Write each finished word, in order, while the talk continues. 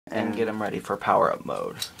and get him ready for power-up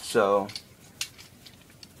mode. So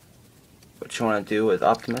what you want to do with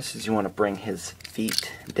Optimus is you want to bring his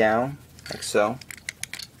feet down like so,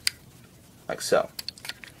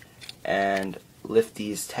 and lift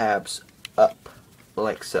these tabs up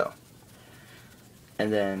like so,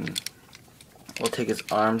 and then we'll take his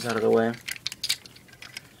arms out of the way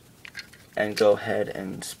and go ahead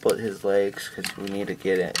and split his legs, because we need to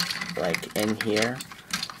get it like in here.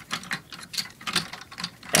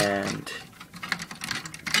 And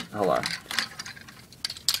hold on,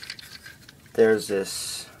 there's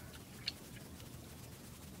this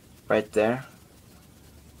right there.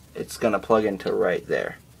 It's gonna plug into right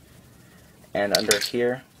there, and under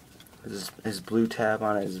here is his blue tab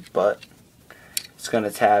on his butt. It's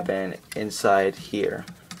gonna tab in inside here.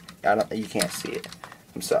 You can't see it.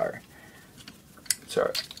 I'm sorry.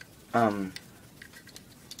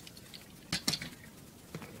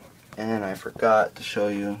 And I forgot to show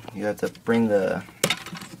you. You have to bring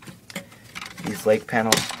these leg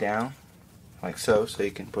panels down like so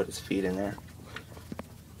you can put his feet in there.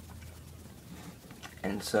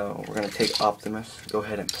 And so we're gonna take Optimus. Go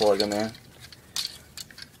ahead and plug him in.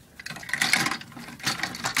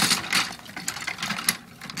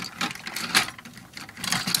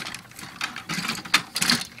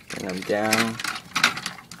 Bring him down.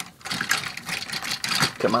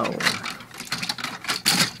 Come on.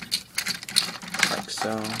 Like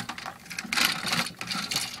so.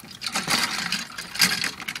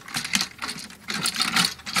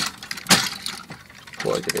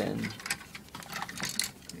 Plug it in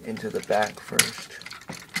into the back first.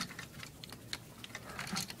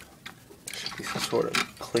 There should be some sort of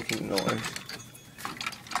clicking noise.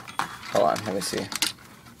 Hold on, let me see.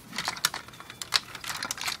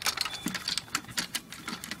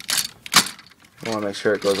 You want to make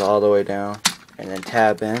sure it goes all the way down, and then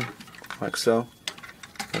tab in like so.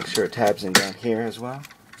 Make sure it tabs in down here as well,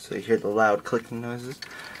 so you hear the loud clicking noises.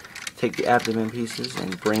 Take the abdomen pieces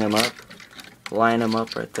and bring them up, line them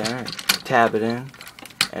up right there, and tab it in.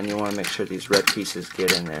 And you want to make sure these red pieces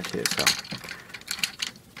get in there too, so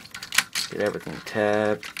get everything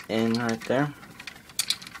tabbed in right there.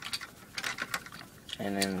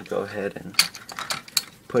 And then go ahead and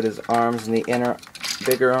put his arms in the inner,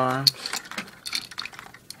 bigger arms.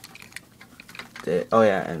 Oh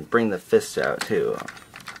yeah, and bring the fists out too.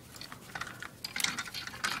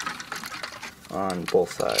 On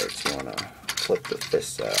both sides, you want to flip the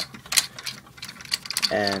fists out.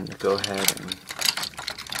 And go ahead and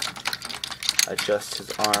adjust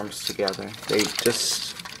his arms together. They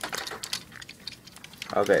just...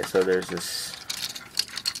 Okay, so there's this...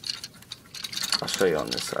 I'll show you on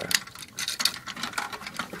this side.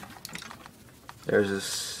 There's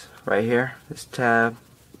this right here, this tab.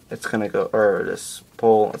 It's gonna go, or this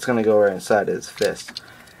pole, it's gonna go right inside his fist.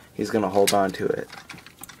 He's gonna hold on to it.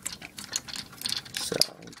 So,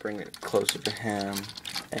 bring it closer to him,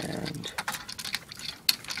 and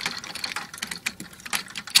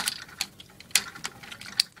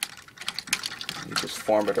you just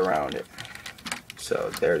form it around it.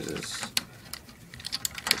 So there's his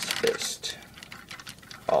fist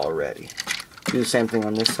already. Do the same thing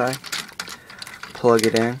on this side. Plug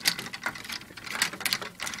it in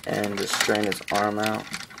and just strain his arm out,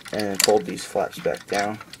 and then fold these flaps back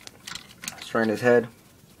down. Strain his head,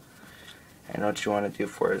 and what you want to do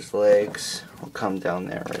for his legs will come down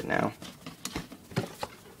there right now.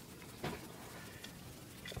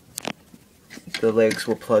 The legs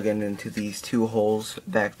will plug in into these two holes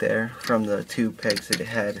back there from the two pegs that it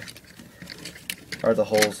had, or the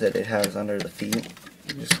holes that it has under the feet.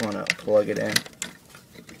 You just want to plug it in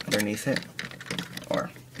underneath it or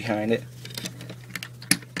behind it,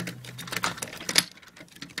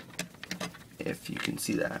 if you can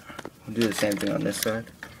see that. We'll do the same thing on this side.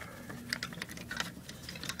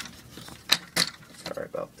 Sorry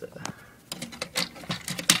about the...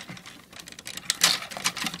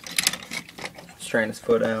 Strain his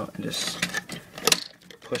foot out and just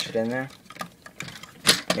push it in there.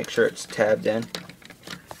 Make sure it's tabbed in.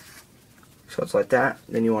 So it's like that.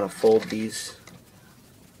 Then you want to fold these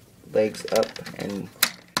legs up, and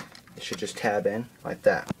it should just tab in like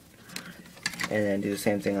that. And then do the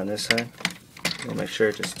same thing on this side. You'll make sure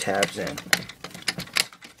it just tabs in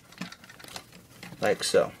like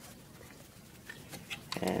so.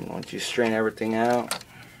 And once you strain everything out,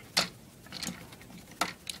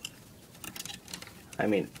 I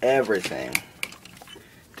mean everything,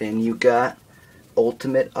 then you got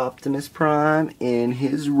Ultimate Optimus Prime in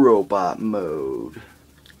his robot mode.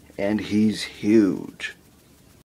 And he's huge.